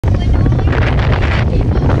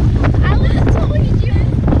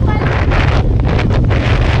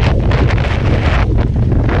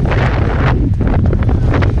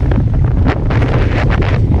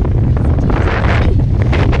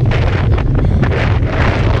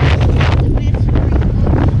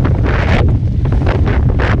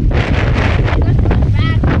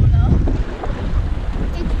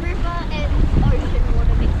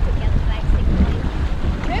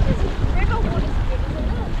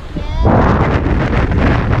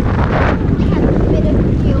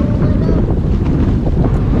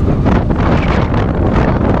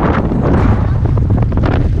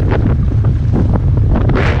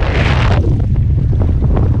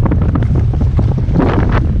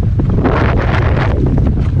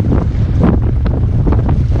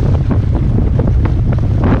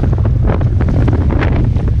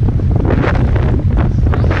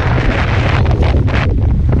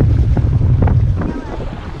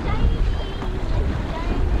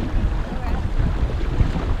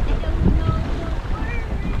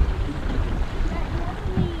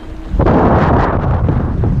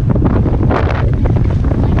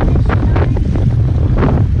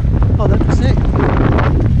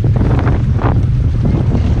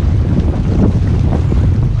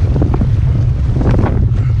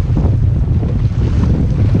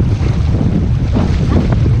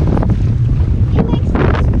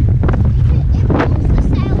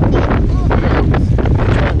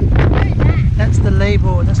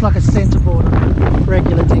It's like a centerboard on a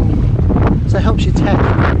regular dinghy, so it helps you tack.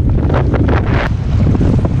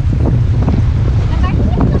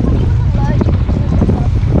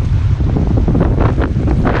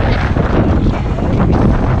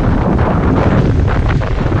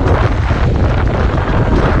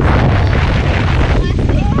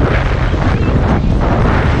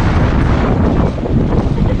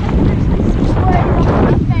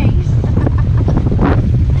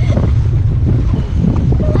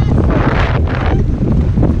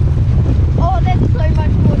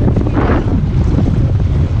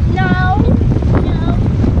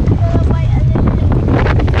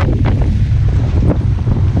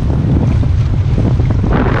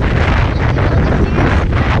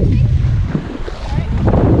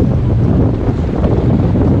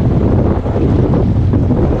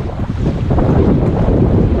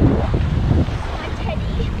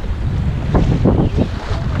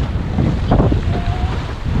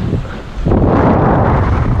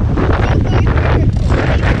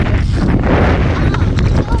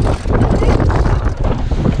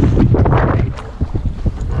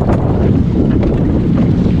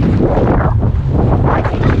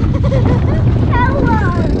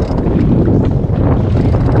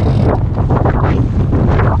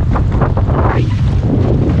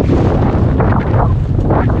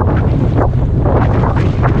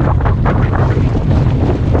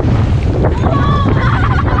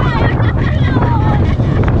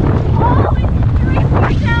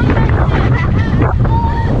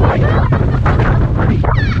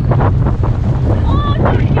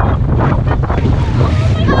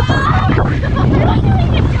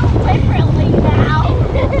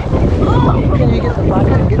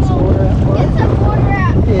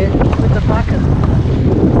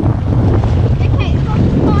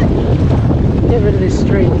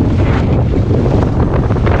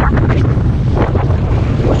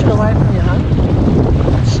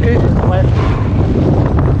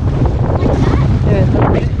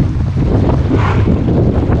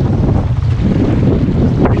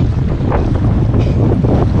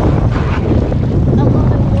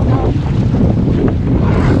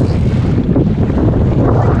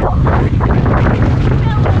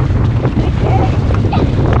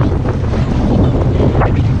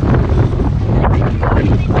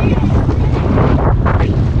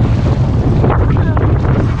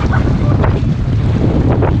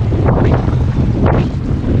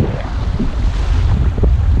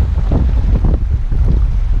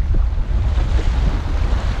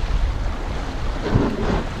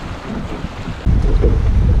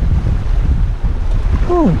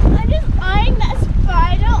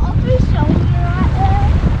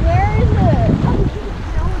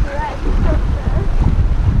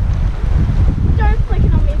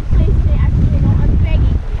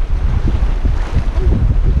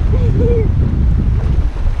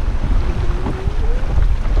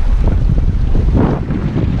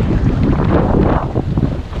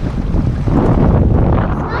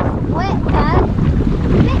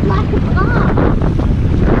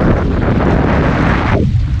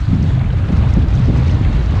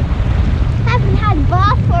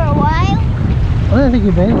 I don't think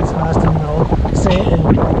you've been this fast in the old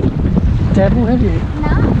sand and dabble, have you?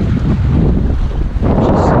 No.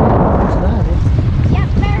 Yep,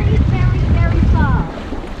 very, very, very far.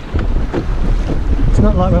 It's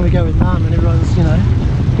not like when we go with Mum and everyone's, you know,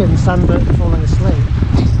 getting sunburnt and falling asleep.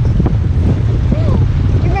 Do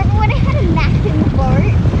you remember when I had a nap in the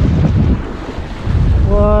boat?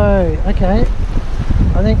 Whoa, okay.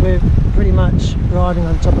 I think we're pretty much riding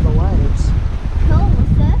on top of the waves. Cool, we're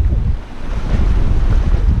surfing.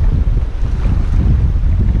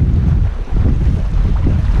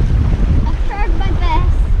 I've tried my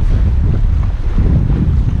best.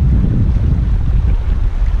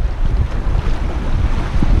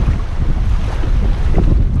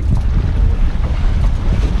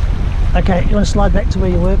 Okay, you want to slide back to where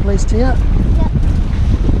you were, please, Tia? Yep.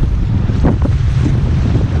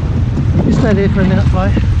 You stay there for a minute, Flo.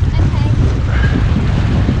 Okay.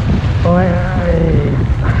 Oi.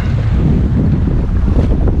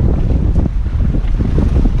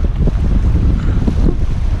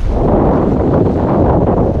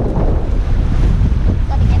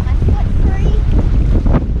 Gotta get my foot free.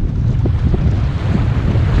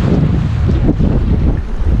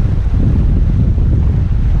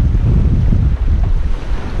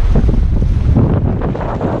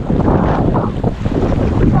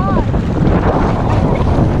 Right.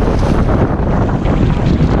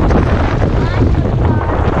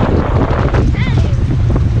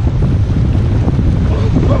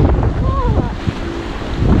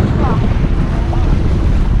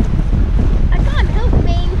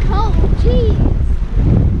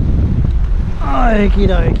 Okie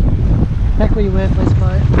dokie. Back where you were, please,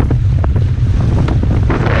 Chloe.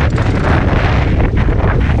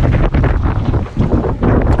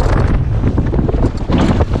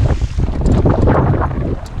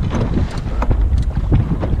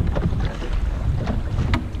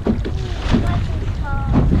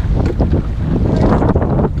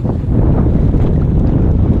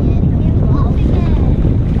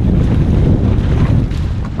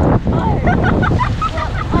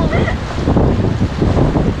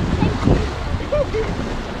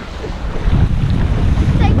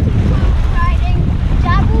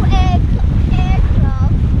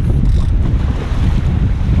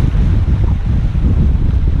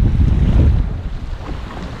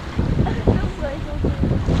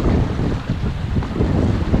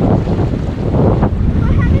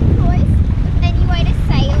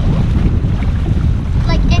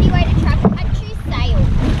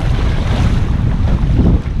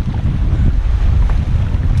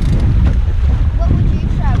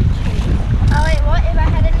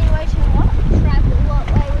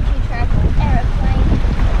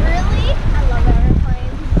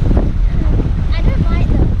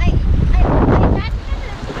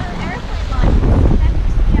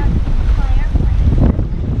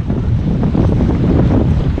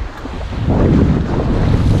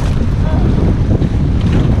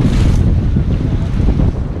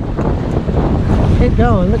 Keep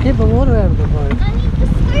going, look, keep the water out of the boat. I need the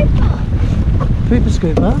scooper. Pooper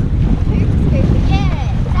scooper? Pooper scooper,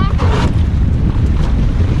 yeah, exactly.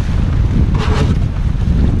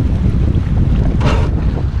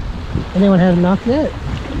 Anyone had enough yet?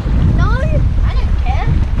 No, I don't care.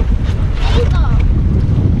 Either.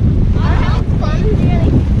 I don't know, it's fun,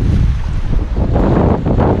 really.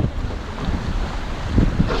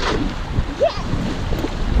 Yeah.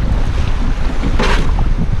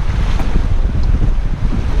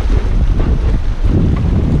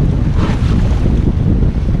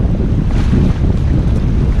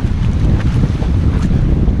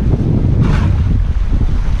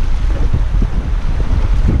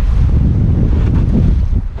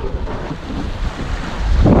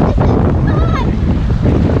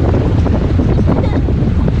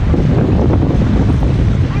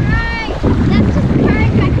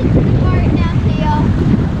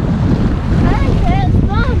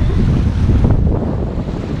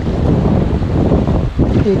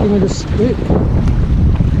 Here, give me the scoop.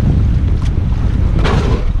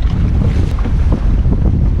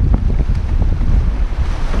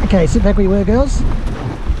 Okay, sit back where you were, girls.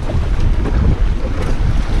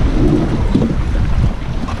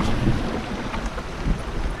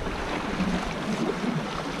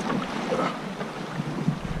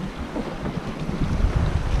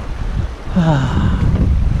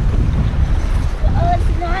 Oh, it's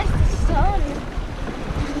nice, the sun.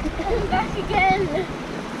 Come back again.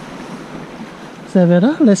 Is that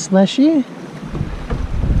better? Less splashy?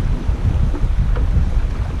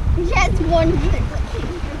 Yeah, it's one.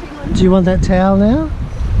 Do you want that towel now?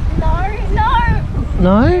 No, no.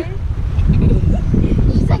 No?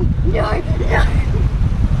 She's like, no, no.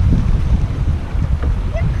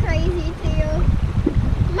 You're crazy, Theo.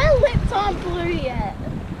 My lips aren't blue yet.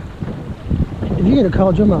 If you get a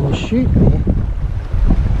cold, your mum will shoot me.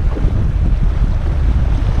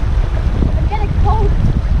 I get a cold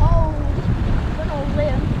little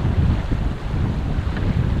lip.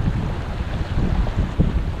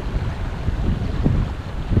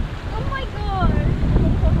 Oh my god.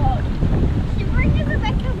 It's so hot. Shivering is a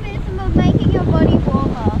mechanism of making your body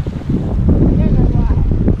warmer. I don't know why.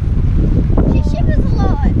 She shivers a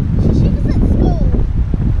lot. She shivers at school.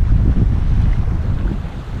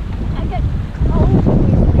 I get cold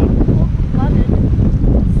blooded.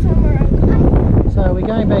 Somewhere uncomfortable. So are we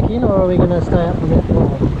going back in or are we going to stay up on that floor?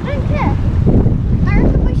 I don't care. I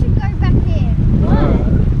reckon we should go back in. Why?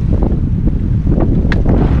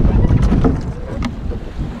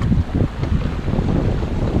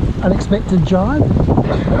 Unexpected jibe?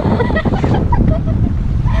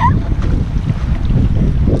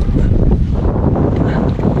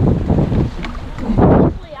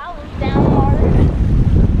 Hopefully I was down hard.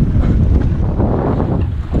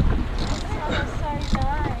 That was so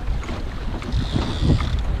nice.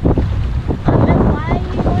 Why are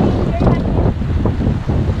you going to go back in?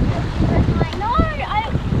 No,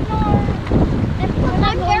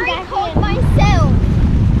 I'm very cold myself.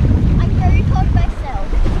 I'm very cold myself.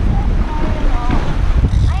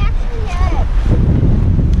 I actually am.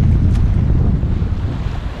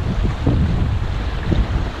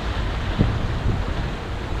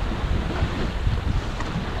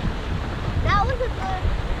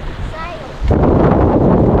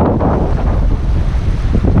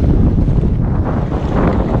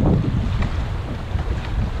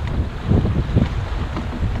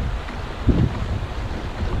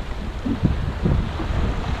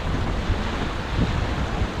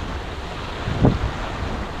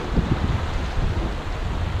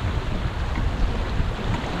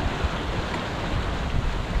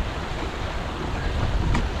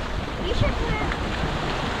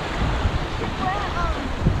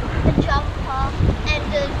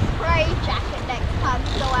 time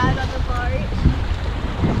to go out on the boat.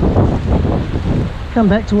 Come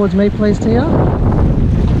back towards me, please, Tia.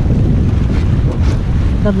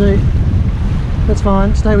 Lovely. That's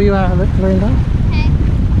fine. Stay where you are, Linda. Okay.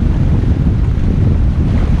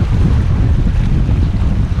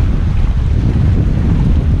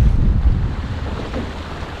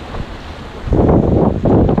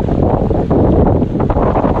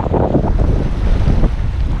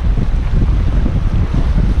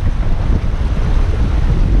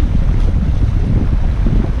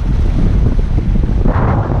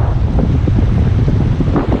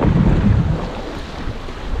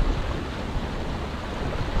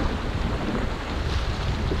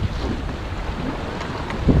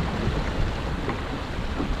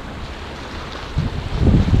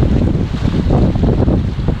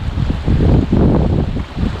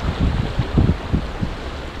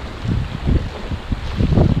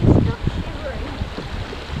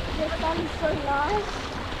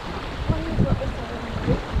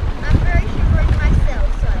 I'm very shivering myself,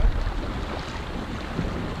 so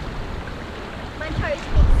my toes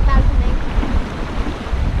keep spasming.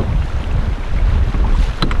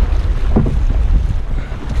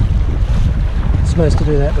 It's supposed to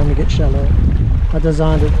do that when we get shallow. I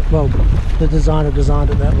designed it, well, the designer designed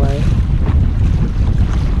it that way.